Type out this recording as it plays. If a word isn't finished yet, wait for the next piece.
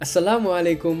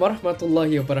Assalamualaikum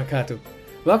warahmatullahi wabarakatuh.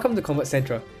 Welcome to Combat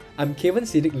Central. I'm Kevin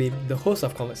Siddiq Lim, the host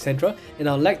of Combat Central, and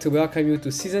I'd like to welcome you to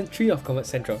Season 3 of Combat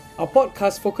Central. Our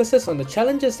podcast focuses on the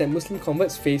challenges that Muslim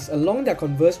converts face along their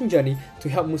conversion journey to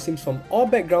help Muslims from all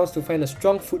backgrounds to find a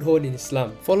strong foothold in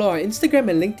Islam. Follow our Instagram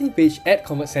and LinkedIn page at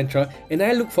Combat Central, and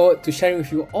I look forward to sharing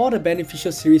with you all the beneficial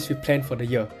series we planned for the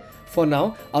year. For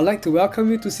now, I'd like to welcome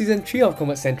you to Season 3 of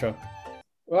Combat Central.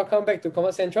 Welcome back to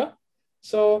Combat Central.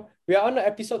 So we are on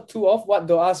episode 2 of What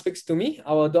Doa Speaks to Me,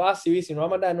 our Doa series in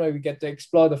Ramadan, where we get to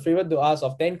explore the favorite Doas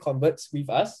of 10 converts with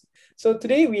us. So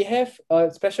today we have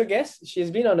a special guest. She has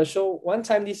been on the show one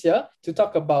time this year to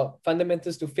talk about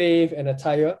fundamentals to faith and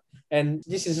attire. And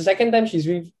this is the second time she's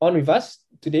on with us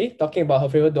today, talking about her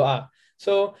favorite Doa.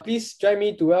 So please join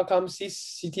me to welcome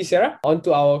Sis Siti Sarah onto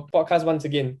our podcast once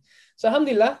again. So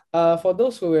Alhamdulillah, for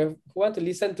those who want to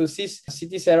listen to Sis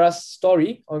Siti Sarah's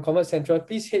story on Convert Central,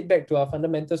 please head back to our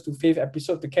Fundamentals to Faith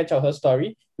episode to catch out her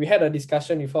story. We had a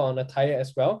discussion before on attire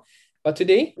as well. But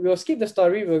today, we'll skip the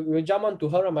story. We'll jump on to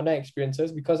her Ramadan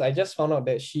experiences because I just found out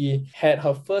that she had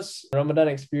her first Ramadan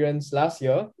experience last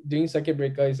year during Circuit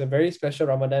Breaker. It's a very special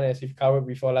Ramadan as we've covered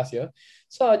before last year.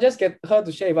 So I'll just get her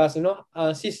to share with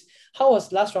us, Sis, how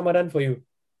was last Ramadan for you?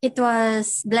 It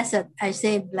was blessed. I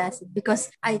say blessed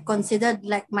because I considered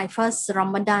like my first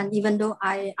Ramadan, even though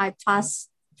I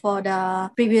fast for the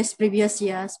previous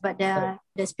years, but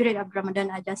the spirit of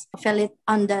Ramadan, I just felt it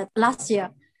on the last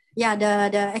year. Yeah,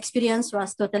 the experience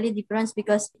was totally different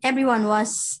because everyone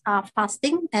was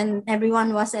fasting and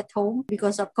everyone was at home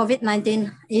because of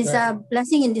COVID-19. It's a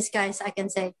blessing in disguise, I can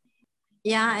say.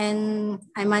 Yeah, and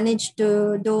I managed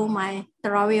to do my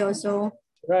Tarawih also.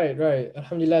 Right.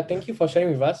 Alhamdulillah. Thank you for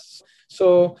sharing with us.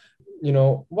 So,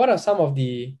 what are some of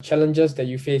the challenges that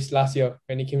you faced last year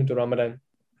when it came to Ramadan?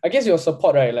 I guess your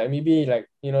support, right? Like maybe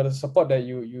the support that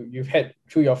you've had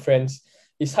through your friends.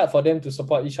 It's hard for them to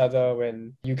support each other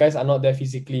when you guys are not there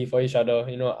physically for each other.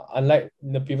 Unlike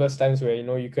in the previous times where,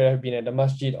 you could have been at the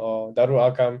masjid or Darul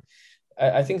Arkam.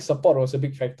 I think support was a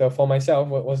big factor. For myself,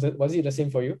 was it the same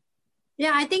for you?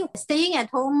 Yeah, I think staying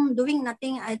at home, doing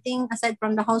nothing, I think aside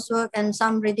from the housework and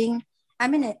some reading, I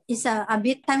mean, it's a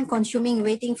bit time consuming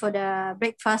waiting for the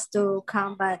breakfast to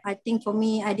come. But I think for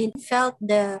me, I didn't felt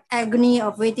the agony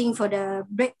of waiting for the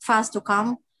breakfast to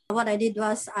come. What I did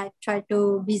was I tried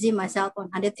to busy myself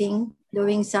on other things,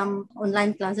 doing some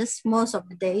online classes most of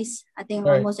the days. I think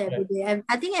almost every day.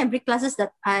 I think every classes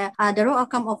that the Raw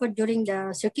Outcome offered during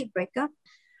the circuit breaker,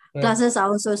 classes are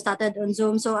also started on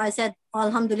Zoom. So I said,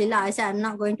 Alhamdulillah, I'm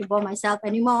not going to bore myself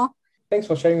anymore. Thanks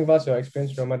for sharing with us your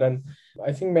experience in Ramadan.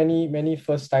 I think many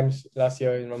first times last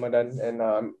year in Ramadan, and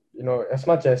as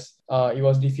much as it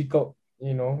was difficult,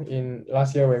 in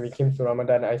last year when we came to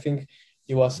Ramadan, I think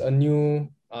it was a new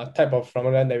type of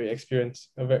Ramadan that we experienced,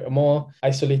 a more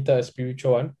isolated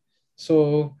spiritual one.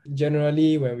 So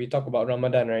generally, when we talk about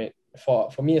Ramadan, right,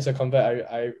 for me as a convert,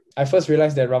 I first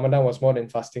realized that Ramadan was more than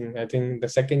fasting. I think the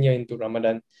second year into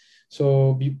Ramadan.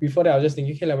 So before that, I was just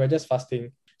thinking, okay, we're just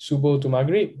fasting. Subuh to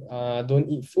Maghrib, don't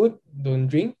eat food, don't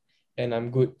drink, and I'm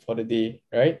good for the day,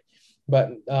 right?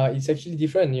 But it's actually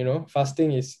different,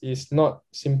 Fasting is not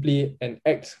simply an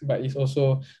act, but it's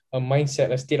also a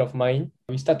mindset, a state of mind.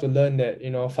 We start to learn that,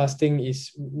 fasting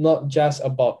is not just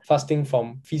about fasting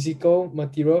from physical,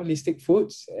 materialistic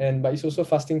foods, but it's also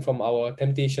fasting from our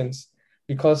temptations,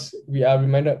 because we are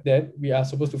reminded that we are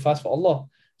supposed to fast for Allah.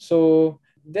 So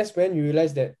that's when you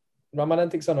realize that Ramadan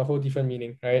takes on a whole different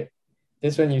meaning, right?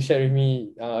 That's when you shared with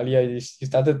me earlier, you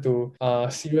started to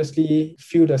seriously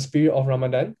feel the spirit of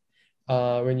Ramadan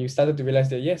when you started to realize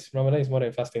that, yes, Ramadan is more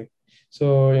than fasting.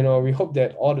 So, we hope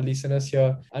that all the listeners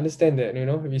here understand that,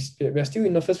 we're still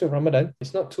in the first week of Ramadan.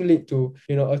 It's not too late to,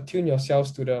 attune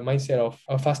yourselves to the mindset of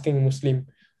a fasting Muslim,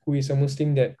 who is a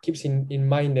Muslim that keeps in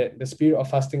mind that the spirit of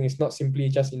fasting is not simply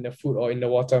just in the food or in the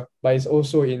water, but it's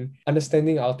also in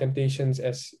understanding our temptations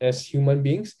as human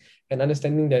beings, and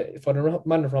understanding that for the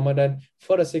month of Ramadan,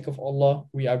 for the sake of Allah,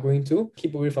 we are going to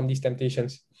keep away from these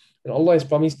temptations. And Allah has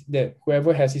promised that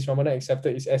whoever has his Ramadan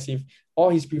accepted is as if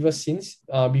all his previous sins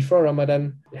before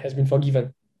Ramadan has been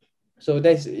forgiven. So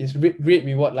that is great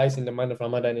reward lies in the month of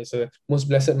Ramadan. It's the most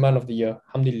blessed month of the year.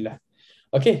 Alhamdulillah.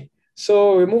 Okay,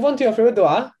 so we move on to your favorite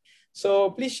dua.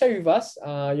 So please share with us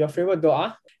your favorite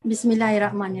dua.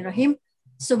 Bismillahirrahmanirrahim.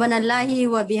 Subhanallahi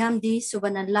wa bihamdi,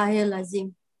 subhanallahil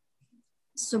azim.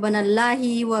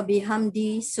 Subhanallahi wa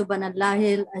bihamdi,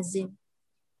 subhanallahil azim.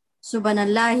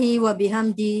 Subhanallahi wa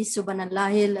bihamdi,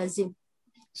 subhanallahil azim.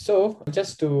 So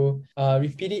just to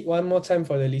repeat it one more time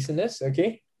for the listeners,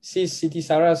 okay? Sis Siti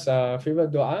Sarah's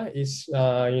favorite dua is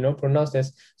pronounced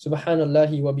as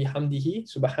Subhanallahi wa bihamdihi,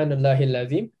 subhanallahil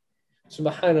azim.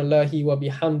 Subhanallahi wa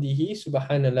bihamdihi,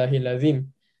 subhanallahil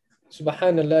azim.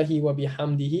 Subhanallahi wa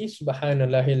bihamdihi,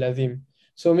 subhanallahil azim.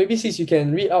 So maybe sis, you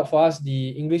can read out for us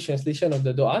the English translation of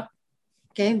the dua.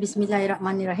 Okay,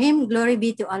 Bismillahirrahmanirrahim. Glory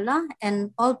be to Allah,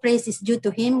 and all praise is due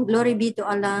to Him. Glory be to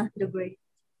Allah, the Great.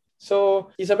 So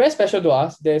it's a very special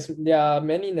dua. There are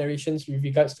many narrations with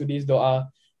regards to this dua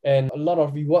and a lot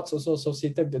of rewards also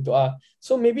associated with the dua.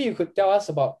 So maybe you could tell us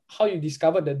about how you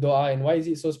discovered the dua and why is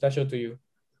it so special to you?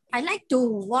 I like to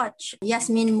watch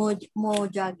Yasmin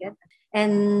Mojagat,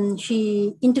 and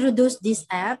she introduced this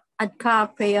app,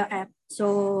 Adkar prayer app.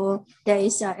 So there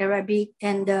is Arabic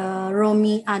and the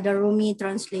Rumi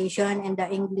translation and the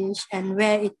English and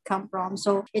where it come from.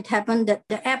 So it happened that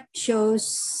the app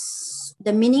shows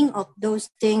the meaning of those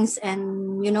things,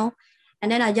 and and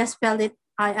then I just felt it.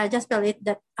 I just felt it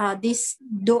that this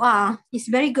dua is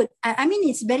very good. I mean,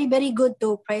 it's very, very good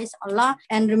to praise Allah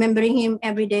and remembering Him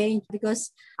every day,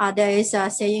 because there is a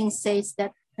saying says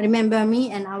that remember me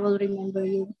and I will remember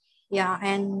you. Yeah,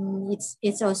 and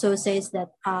it's also says that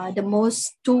the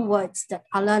most two words that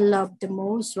Allah loved the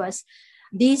most was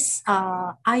this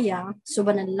ayah,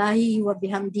 subhanallahi wa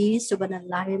bihamdihi,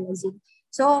 subhanallahi lazim.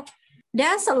 So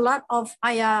there's a lot of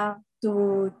ayah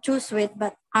to choose with,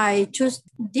 but I choose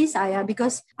this ayah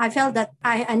because I felt that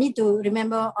I need to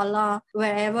remember Allah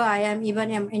wherever I am, even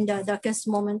am in the darkest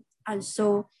moment. And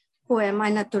so who am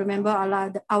I not to remember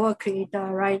Allah, our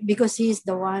creator, right? Because He is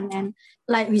the one. And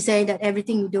like we say that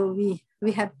everything we do,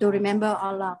 we have to remember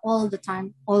Allah all the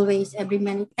time, always, every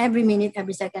minute,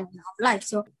 every second in our life.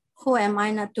 So who am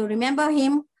I not to remember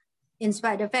Him in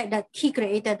spite of the fact that He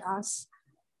created us?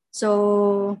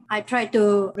 So I try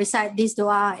to recite this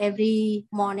dua every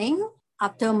morning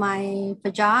after my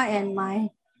Fajr and my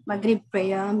Maghrib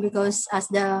prayer, because as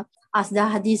the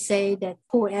hadith say that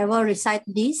whoever recite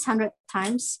this 100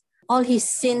 times, all his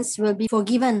sins will be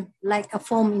forgiven like a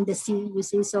foam in the sea, you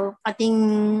see. So I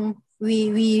think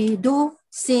we do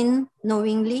sin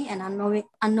knowingly and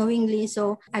unknowingly.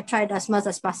 So I tried as much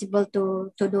as possible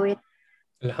to do it.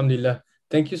 Alhamdulillah.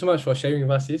 Thank you so much for sharing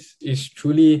with us. It's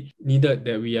truly needed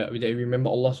that we remember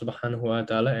Allah subhanahu wa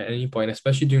ta'ala at any point,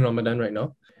 especially during Ramadan right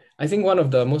now. I think one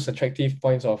of the most attractive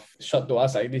points of short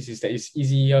du'as like this is that it's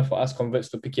easier for us converts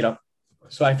to pick it up.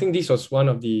 So I think this was one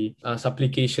of the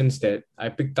supplications that I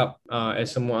picked up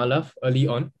as a mu'alaf early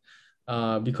on,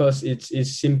 because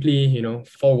it's simply,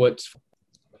 4 words.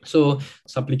 So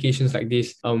supplications like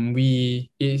this,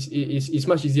 it's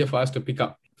much easier for us to pick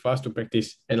up, for us to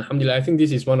practice. And alhamdulillah, I think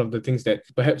this is one of the things that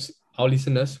perhaps our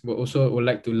listeners would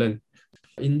like to learn.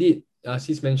 Indeed,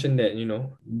 Sis mentioned that,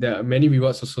 there are many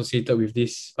rewards associated with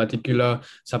this particular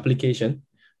supplication.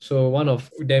 So one of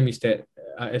them is that,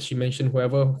 as she mentioned,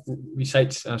 whoever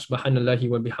recites Subhanallahi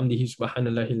wa bihamdihi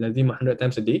subhanallahi lazim 100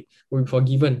 times a day will be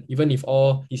forgiven, even if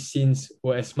all his sins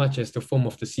were as much as the foam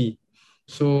of the sea.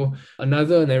 So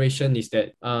another narration is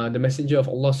that the Messenger of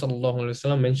Allah sallallahu alaihi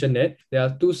wasallam mentioned that there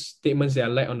are 2 statements that are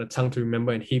light on the tongue to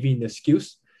remember and heavy in the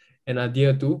skills and are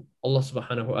dear to Allah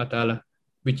subhanahu wa ta'ala,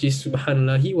 which is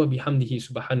subhanallahi wa bihamdihi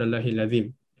subhanallahi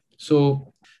lazim.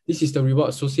 So this is the reward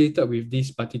associated with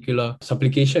this particular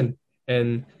supplication.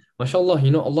 And mashallah,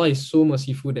 Allah is so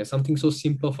merciful that something so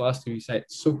simple for us to recite,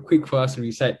 so quick for us to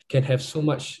recite, can have so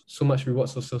much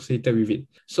rewards associated with it.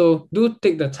 So do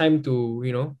take the time to,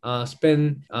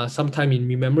 spend some time in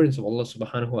remembrance of Allah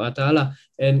subhanahu wa ta'ala.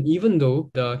 And even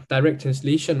though the direct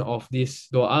translation of this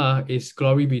dua is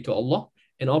glory be to Allah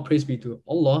and all praise be to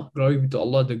Allah, glory be to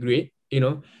Allah the Great,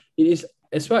 it is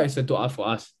as well as a dua for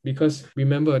us, because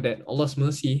remember that Allah's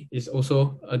mercy is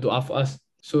also a dua for us.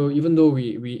 So even though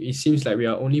it seems like we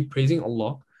are only praising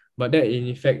Allah, but that in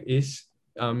effect is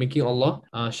making Allah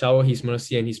shower His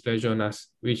mercy and His pleasure on us,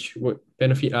 which would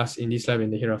benefit us in this life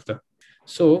and the hereafter.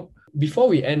 So before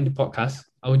we end the podcast,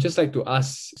 I would just like to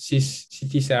ask Sis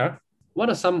Siti Sarah, what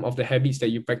are some of the habits that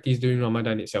you practice during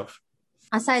Ramadan itself?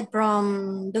 Aside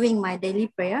from doing my daily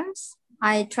prayers,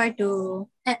 I try to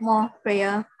add more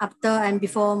prayer after and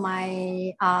before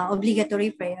my obligatory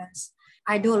prayers.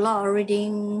 I do a lot of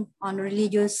reading on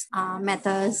religious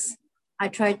matters. I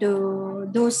try to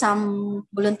do some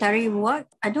voluntary work.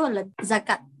 I do a lot of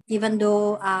zakat. Even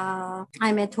though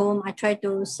I'm at home, I try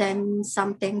to send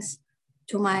some things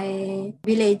to my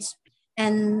village.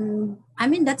 And I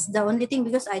mean, that's the only thing,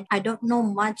 because I don't know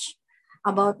much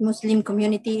about Muslim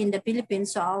community in the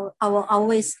Philippines. So I will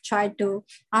always try to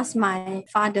ask my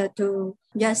father to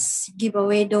just give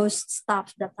away those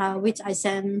stuff that which I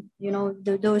send,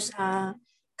 those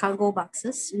cargo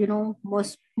boxes.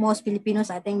 Most Filipinos,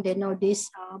 I think they know these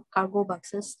cargo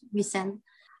boxes we send.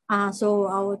 So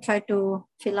I will try to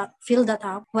fill that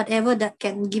up, whatever that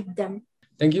can give them.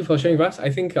 Thank you for sharing with us. I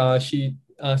think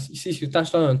since you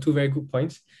touched on two very good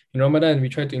points. In Ramadan, we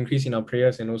try to increase in our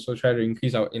prayers and also try to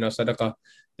increase our sadaqah.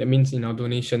 That means in our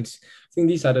donations. I think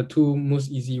these are the two most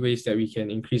easy ways that we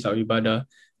can increase our ibadah.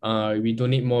 We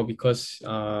donate more because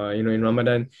in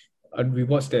Ramadan,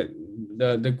 rewards that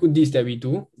the good deeds that we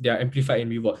do, they are amplified in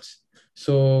rewards.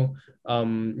 So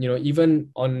even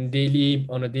on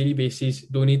a daily basis,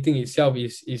 donating itself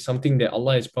is something that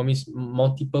Allah has promised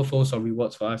multiple folds of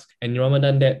rewards for us. And in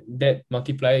Ramadan, that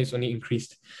multiplier is only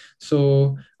increased.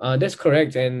 So that's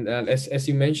correct. And as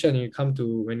you mentioned,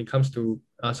 when it comes to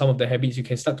some of the habits, you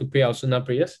can start to pray our sunnah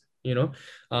prayers.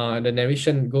 The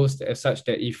narration goes as such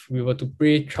that if we were to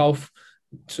pray 12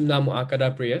 sunnah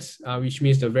mu'akkadah prayers, which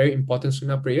means the very important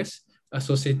sunnah prayers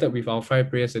associated with our 5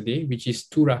 prayers a day, which is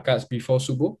 2 rakats before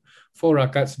subuh, 4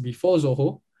 rakats before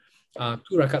Zohor, 2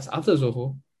 rakats after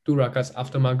Zohor, 2 rakats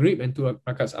after Maghrib, and 2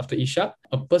 rakats after Isha,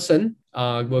 a person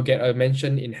will get a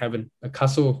mansion in heaven, a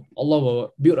castle. Allah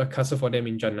will build a castle for them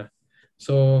in Jannah.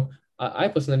 So I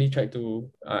personally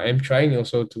am trying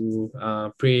also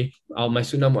to pray my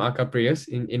Sunnah Mu'akkad prayers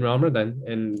in Ramadan,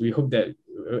 and we hope that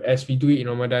as we do it in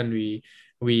Ramadan, we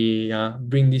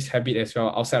bring this habit as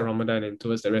well outside Ramadan and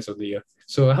towards the rest of the year.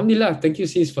 So Alhamdulillah, thank you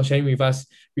sis for sharing with us.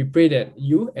 We pray that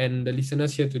you and the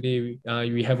listeners here today,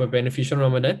 we have a beneficial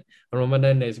Ramadan, a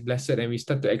Ramadan that is blessed, and we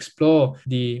start to explore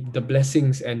the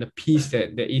blessings and the peace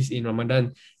that is in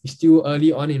Ramadan. It's still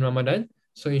early on in Ramadan.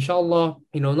 So inshallah,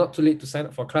 not too late to sign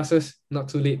up for classes, not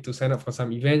too late to sign up for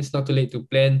some events, not too late to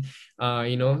plan,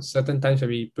 certain times where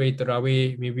we pray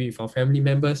Tarawih, maybe with our family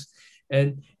members.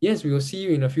 And yes, we will see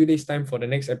you in a few days' time for the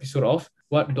next episode of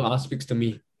What Dua Speaks to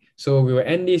Me. So we will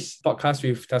end this podcast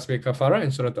with Tasbih Kafara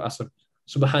and Surah Al-Asr.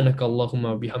 Subhanaka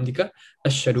Allahumma bihamdika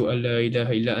asyhadu an la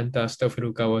ilaha illa anta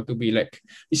astaghfiruka wa atubu ilaik.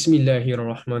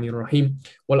 Bismillahirrahmanirrahim.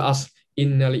 Wal asr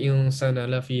innal insana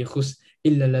lafi khusr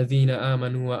illa alladhina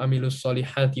amanu wa amilus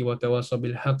solihati wa tawasaw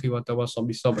bil haqqi wa tawasaw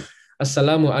bis sabr.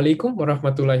 Assalamu alaikum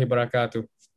warahmatullahi wabarakatuh.